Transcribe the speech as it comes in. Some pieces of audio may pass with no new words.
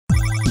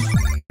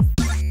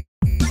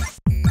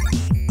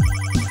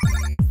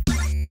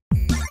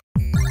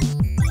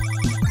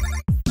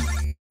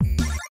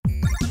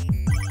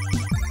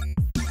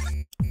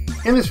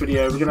In this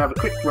video, we're going to have a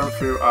quick run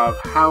through of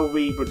how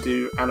we would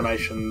do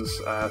animations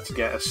to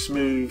get a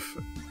smooth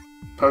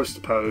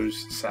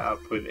pose-to-pose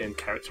setup within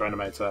Character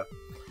Animator.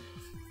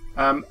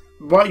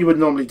 What you would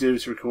normally do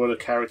to record a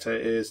character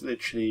is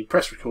literally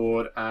press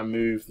record and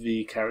move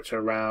the character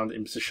around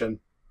in position,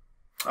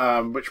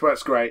 which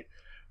works great,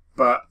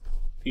 but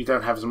you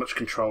don't have as much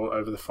control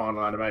over the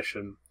final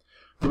animation.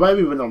 The way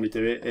we would normally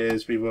do it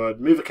is we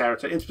would move a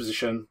character into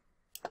position,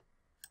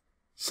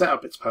 set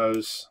up its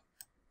pose,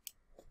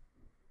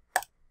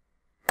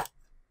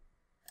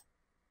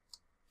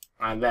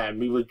 and then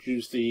we would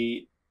use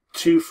the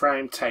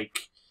 2-frame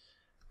take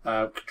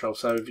control.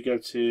 So if you go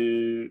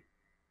to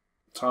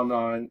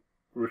timeline,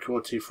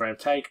 record 2-frame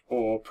take,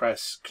 or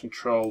press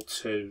Control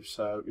 2.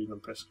 So we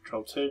can press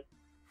Control 2.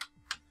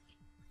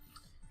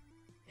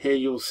 Here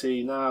you'll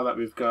see now that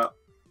we've got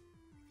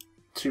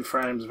 2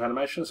 frames of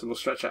animation, so we'll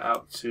stretch it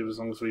out to as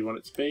long as we want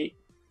it to be.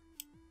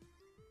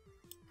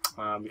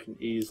 We can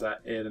ease that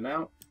in and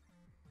out.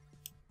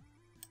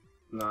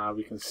 Now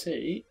we can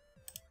see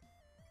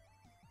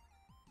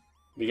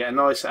we get a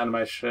nice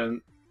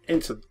animation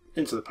into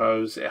the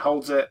pose. It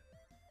holds it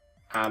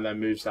and then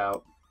moves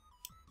out.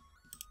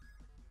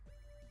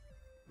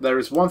 There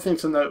is one thing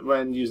to note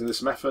when using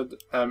this method.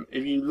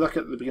 If you look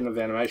at the beginning of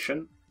the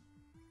animation,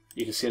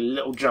 you can see a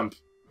little jump,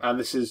 and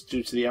this is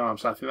due to the arm.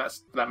 So I think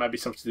that might be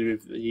something to do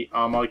with the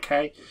arm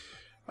IK.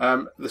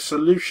 The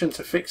solution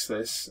to fix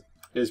this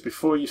is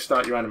before you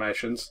start your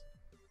animations,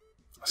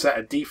 set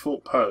a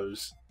default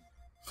pose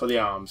for the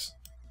arms.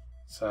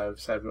 So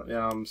say we've got the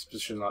arms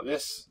positioned like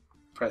this,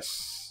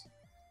 press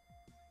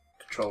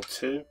Control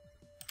 2,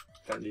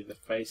 don't need the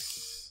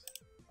face,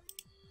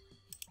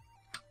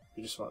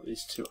 we just want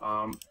these 2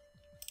 arm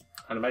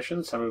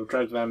animations, and we will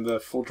drag them the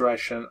full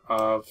duration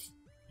of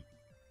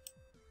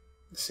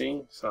the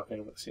scene. So I think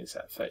I've got the scene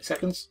set at 30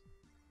 seconds.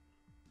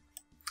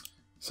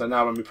 So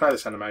now when we play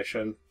this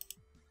animation,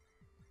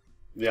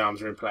 the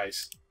arms are in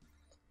place.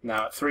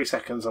 Now at 3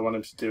 seconds I want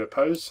him to do a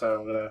pose, so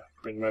I'm going to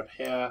bring him over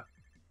here,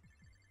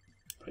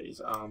 put his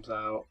arms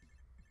out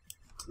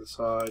to the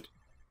side,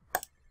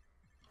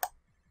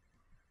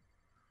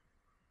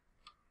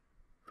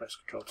 press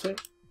Control 2.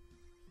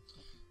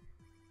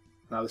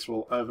 Now this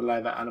will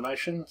overlay that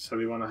animation, so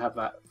we want to have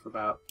that for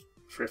about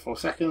 3 or 4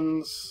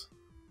 seconds.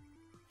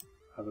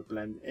 Have a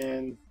blend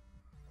in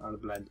and a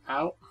blend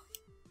out.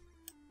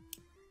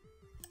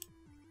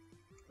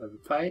 Over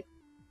play.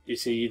 You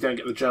see you don't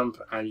get the jump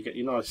and you get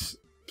your nice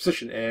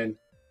position in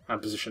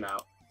and position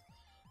out.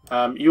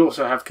 You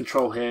also have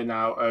control here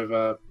now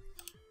over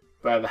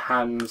where the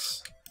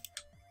hands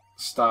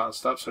start and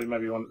stop, so you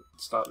maybe want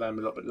to start them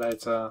a little bit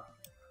later.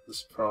 The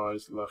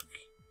surprise look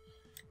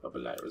a little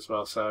bit later as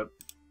well. So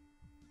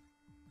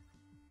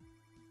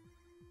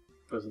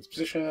goes into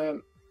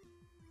position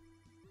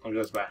and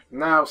goes back.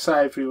 Now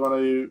say if we want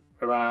to,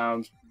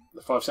 around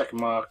the 5-second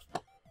mark,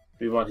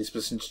 we want his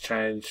position to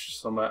change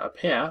somewhere up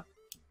here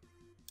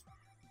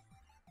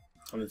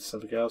and into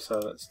something else, so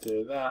let's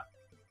do that.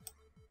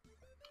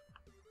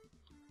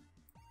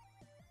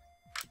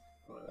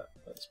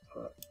 Let's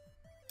put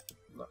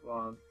that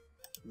one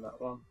and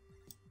that one.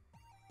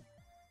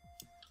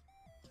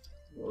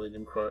 We'll lead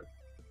him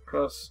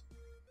across.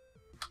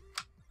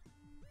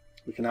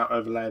 We can now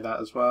overlay that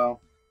as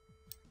well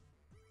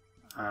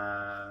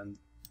and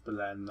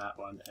blend that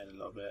one in a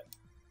little bit.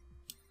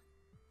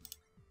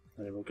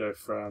 And then we'll go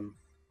from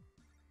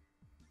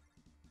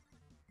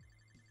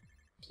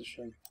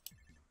position.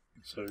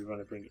 So we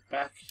want to bring it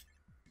back.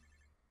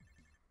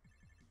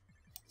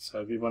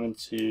 So we want him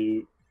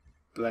to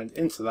blend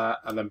into that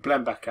and then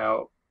blend back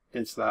out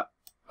into that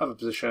other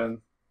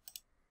position.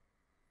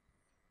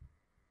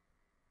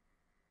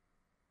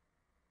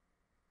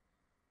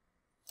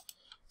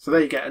 So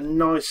there you get a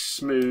nice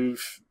smooth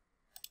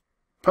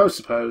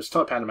pose-to-pose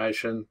type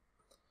animation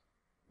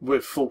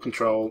with full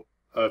control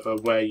over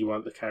where you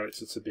want the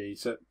character to be.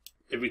 So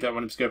if we don't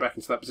want him to go back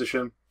into that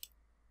position,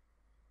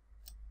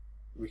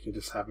 we can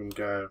just have him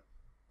go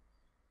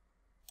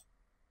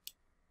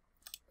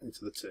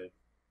into the 2.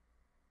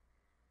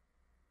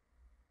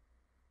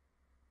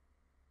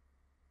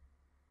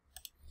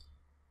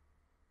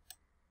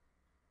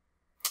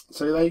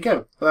 So there you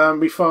go.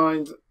 We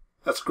find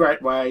that's a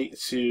great way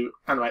to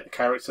animate the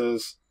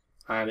characters,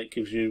 and it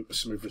gives you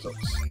smooth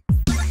results.